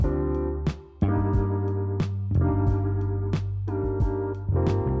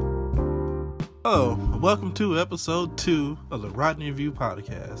Hello, and welcome to episode 2 of the Rotten Review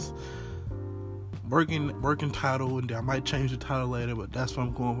podcast. Working title, and I might change the title later, but that's what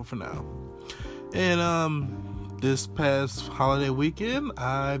I'm going for now. And this past holiday weekend,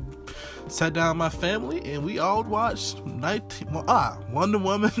 I sat down with my family and we all watched Wonder Woman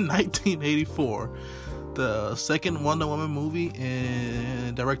 1984, the second Wonder Woman movie,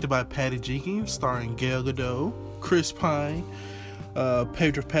 and directed by Patty Jenkins, starring Gal Gadot, Chris Pine,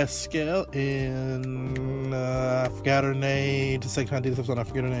 Pedro Pascal, and I forgot her name. The second time I did this episode, I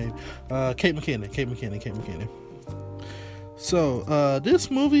forget her name. Kate McKinnon. So, this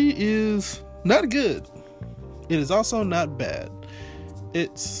movie is not good. It is also not bad.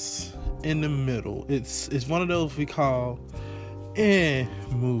 It's in the middle. It's one of those we call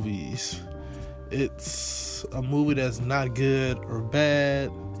movies. It's a movie that's not good or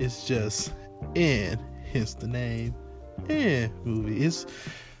bad. It's just hence the name. Movie. It's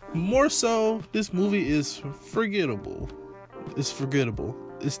more so, this movie is forgettable. It's forgettable.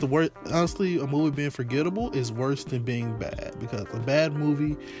 It's the worst. Honestly, a movie being forgettable is worse than being bad, because a bad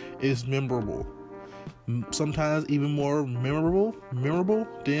movie is memorable. Sometimes even more memorable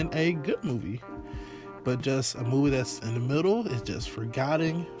than a good movie. But just a movie that's in the middle is just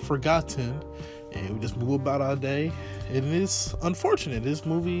forgotten, and we just move about our day. And it's unfortunate. This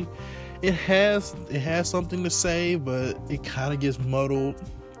movie, it has something to say, but it kind of gets muddled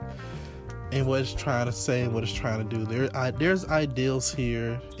in what it's trying to say and what it's trying to do. There's ideals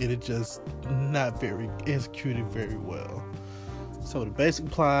here, and it just not very executed very well. So the basic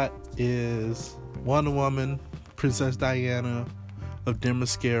plot is Wonder Woman, Princess Diana of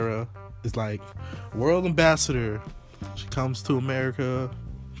Themyscira, is like world ambassador. She comes to America.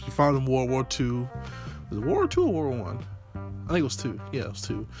 She fought in World War II. Was it World War II or World War I? I think it was 2. Yeah, it was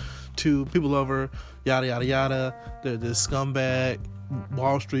 2. People love her, yada yada yada. There's this scumbag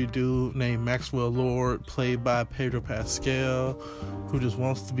Wall Street dude named Maxwell Lord, played by Pedro Pascal, who just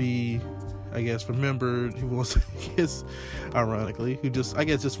wants to be, I guess, remembered. He wants to, ironically, just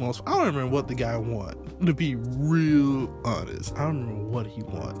wants, I don't remember what the guy wants, to be real honest. I don't remember what he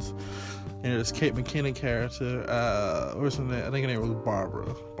wants. And there's Kate McKinnon character, what's her name? I think her name was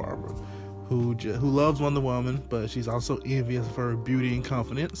Barbara, who loves Wonder Woman, but she's also envious of her beauty and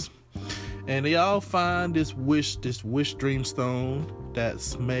confidence. And they all find this wish dream stone that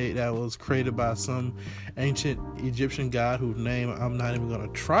was created by some ancient Egyptian god whose name I'm not even going to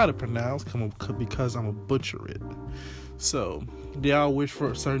try to pronounce because I'm going to butcher it. So they all wish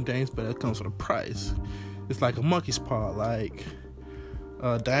for certain things, but it comes with a price. It's like a monkey's paw. Like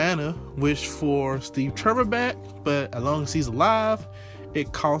Diana wished for Steve Trevor back, but as long as he's alive,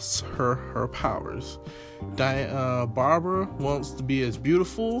 it costs her powers. Barbara wants to be as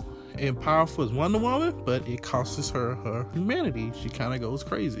beautiful and powerful as Wonder Woman, but it costs her humanity. She kind of goes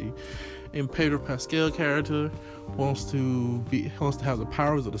crazy. And Pedro Pascal character wants to have the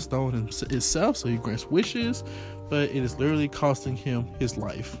powers of the stone itself, so he grants wishes, but it is literally costing him his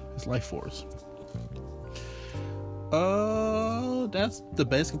life force. That's the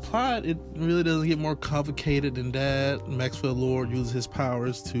basic plot. It really doesn't get more complicated than that. Maxwell Lord uses his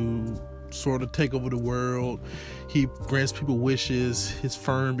powers to sort of take over the world. He grants people wishes. His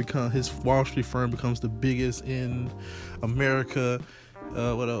Wall Street firm becomes the biggest in America.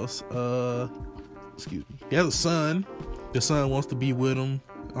 What else? Excuse me. He has a son. The son wants to be with him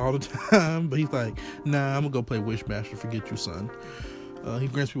all the time, but he's like, nah, I'm gonna go play Wishmaster. Forget you, son. He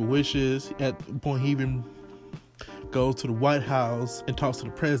grants people wishes. At the point, he even goes to the White House and talks to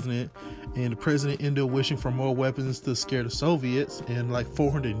the president, and the president ended up wishing for more weapons to scare the Soviets, and like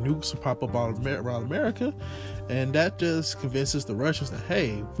 400 nukes will pop up all around America, and that just convinces the Russians that,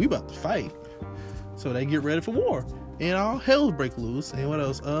 hey, we about to fight. So they get ready for war, and all hell break loose. And what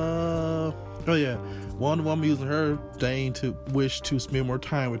else? Wonder Woman using her thing to wish to spend more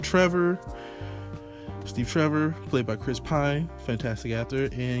time with Steve Trevor, played by Chris Pine, fantastic actor,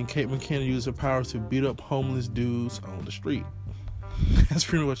 and Kate McKinnon uses her powers to beat up homeless dudes on the street. That's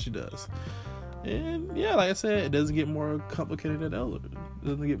pretty much what she does. And yeah, like I said, it doesn't get more complicated than that. It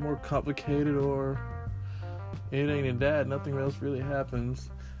doesn't get more complicated or anything than that. Nothing else really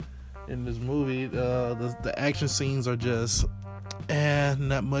happens in this movie. The action scenes are just,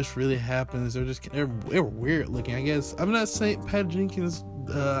 not much really happens. They're weird looking. I guess I'm not saying Patty Jenkins.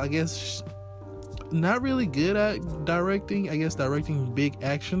 I guess not really good at directing. I guess directing big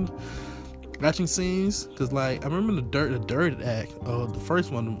action scenes, because like I remember the Dirt Act, the first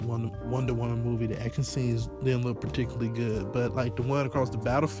Wonder Woman movie, the action scenes didn't look particularly good, but like the one across the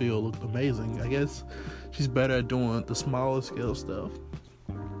battlefield looked amazing. I guess she's better at doing the smaller scale stuff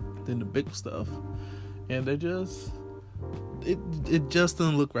than the big stuff, and it just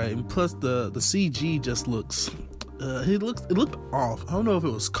doesn't look right. And plus the CG just looks it looked off. I don't know if it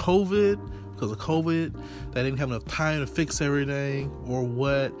was because of COVID, they didn't have enough time to fix everything, or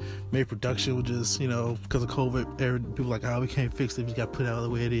what. Maybe production was just, because of COVID, people like, we can't fix it, we got to put it out the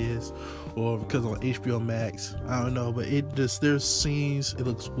way it is, or because of HBO Max, I don't know, but there's scenes, it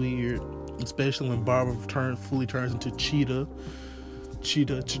looks weird, especially when Barbara fully turns into Cheetah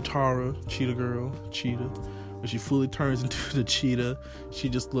girl, when she fully turns into the cheetah,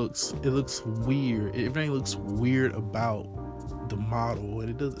 it looks weird. Everything looks weird about the model, and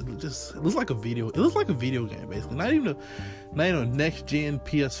it looks like a video game, basically. Not even a next gen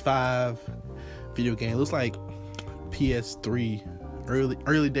PS5 video game. It looks like PS3,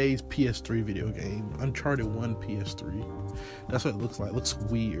 early days PS3 video game, Uncharted 1 PS3. That's what it looks like. It looks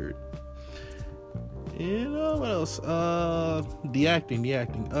weird. What else? The acting.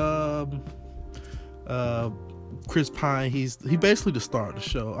 Chris Pine, he basically the star of the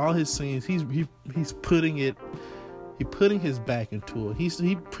show. All his scenes, he's putting his back into it.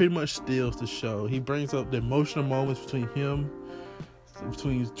 He pretty much steals the show. He brings up the emotional moments between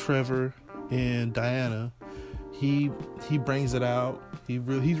Trevor and Diana. He brings it out. He's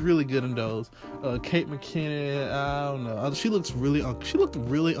really good in those. Kate McKinnon, I don't know. She looked really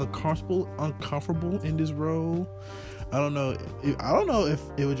uncomfortable in this role. I don't know if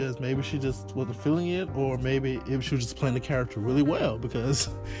it was just, maybe she just wasn't feeling it, or maybe if she was just playing the character really well, because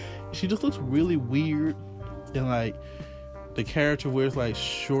she just looks really weird, and like the character wears like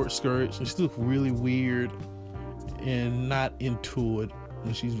short skirts, and she looks really weird and not into it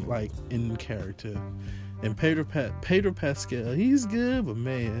when she's like in character. And Pedro Pascal, he's good, but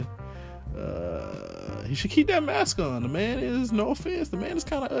man, he should keep that mask on. The man is, no offense, the man is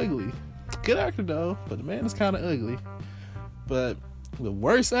kind of ugly. Good actor though, but the man is kind of ugly. But the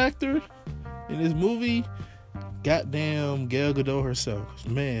worst actor in this movie, goddamn Gal Gadot herself.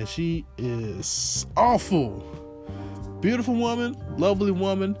 Man, she is awful. Beautiful woman, lovely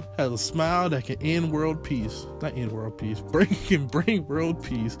woman, has a smile that can end world peace. Not end world peace, can bring world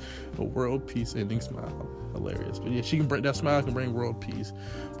peace. A world peace ending smile. Hilarious. But yeah, that smile can bring world peace.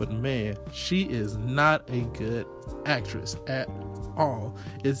 But man, she is not a good actress at all.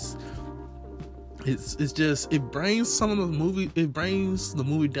 It's just, it brings the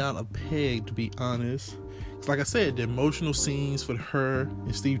movie down a peg, to be honest. Like I said, the emotional scenes for her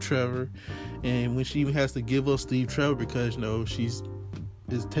and Steve Trevor, and when she even has to give up Steve Trevor because she's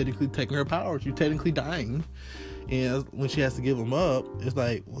technically taking her powers, she's technically dying, and when she has to give him up, it's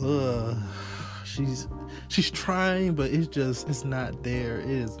like, she's trying, but it's not there. It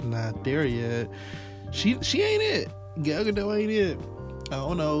is not there yet. She ain't it. Gal Gadot ain't it. I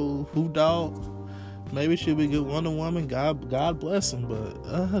don't know who doubt. Maybe she'll be a good Wonder Woman. God bless him,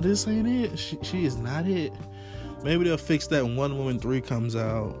 but this ain't it. She is not it. Maybe they'll fix that when Wonder Woman 3 comes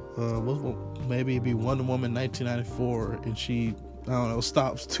out. Maybe it'd be Wonder Woman 1994, and she, I don't know,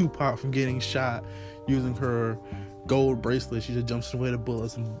 stops Tupac from getting shot using her gold bracelet. She just jumps away the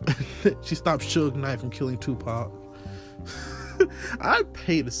bullets, and she stops Suge Knight from killing Tupac. I'd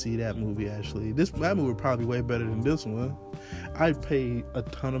pay to see that movie, actually. That movie would probably be way better than this one. I'd pay a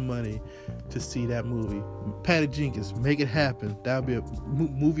ton of money to see that movie. Patty Jenkins, make it happen. That would be a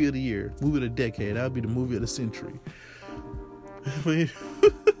movie of the year, movie of the decade. That would be the movie of the century. Can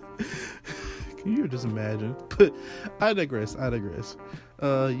you just imagine? But I digress.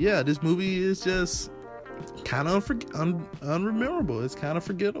 Yeah, this movie is just kind of unrememberable. It's kind of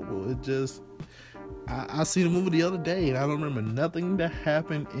forgettable. It just, I seen the movie the other day, and I don't remember nothing that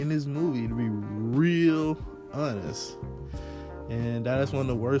happened in this movie, to be real honest. And that is one of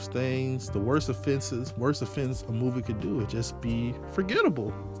the worst things, the worst offense a movie could do, is just be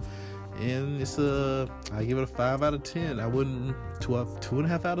forgettable. And it's I give it a 5 out of 10. I wouldn't,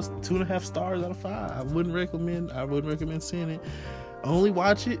 2.5 stars out of 5. I wouldn't recommend seeing it. Only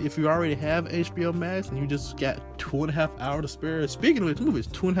watch it if you already have HBO Max and you just got 2.5 hours to spare. Speaking of it, this movie is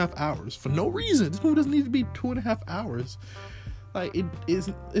 2.5 hours for no reason. This movie doesn't need to be 2.5 hours. Like,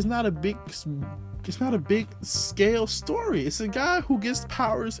 it's not a big scale story. It's a guy who gets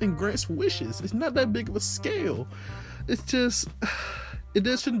powers and grants wishes. It's not that big of a scale. It's just,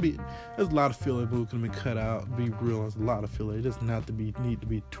 shouldn't be. There's a lot of filler movie can be cut out. Be real, there's a lot of filler. It doesn't have to need to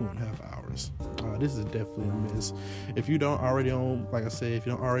be 2.5 hours. This is definitely a miss. If you don't already own, like I said, if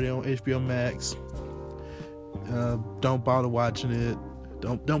you don't already own HBO Max, don't bother watching it.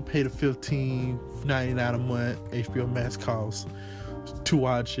 Don't pay the $15.99 a month HBO Max costs to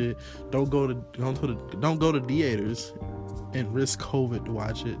watch it. Don't go to theaters and risk COVID to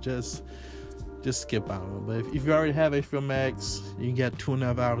watch it. Just skip out on it. But if you already have HBO Max, you got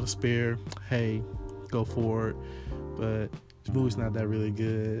 2.5 hours to spare, hey, go for it. But This movie's not that really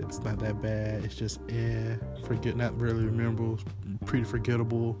good. It's not that bad. It's just not really memorable. Pretty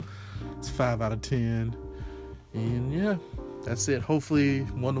forgettable. It's 5 out of 10. And yeah, that's it. Hopefully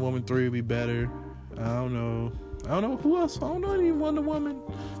Wonder Woman 3 will be better. I don't know who else. I don't know any Wonder Woman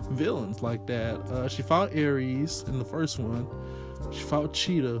villains like that. She fought Ares in the first one. She fought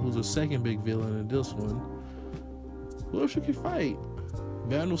Cheetah, who's a second big villain in this one. Who else she can fight?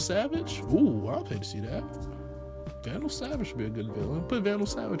 Vandal Savage? Ooh, I'll pay to see that. Vandal Savage should be a good villain. Put Vandal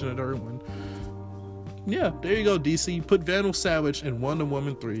Savage in the third one. Yeah, there you go, DC. Put Vandal Savage in Wonder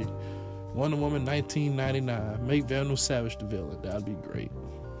Woman 3. Wonder Woman 1999. Make Vandal Savage the villain. That'd be great.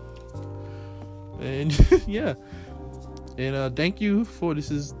 And yeah. And thank you for this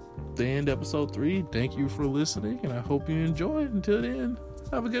is the end episode 3. Thank you for listening, and I hope you enjoyed. Until then,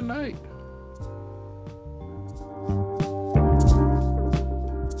 have a good night.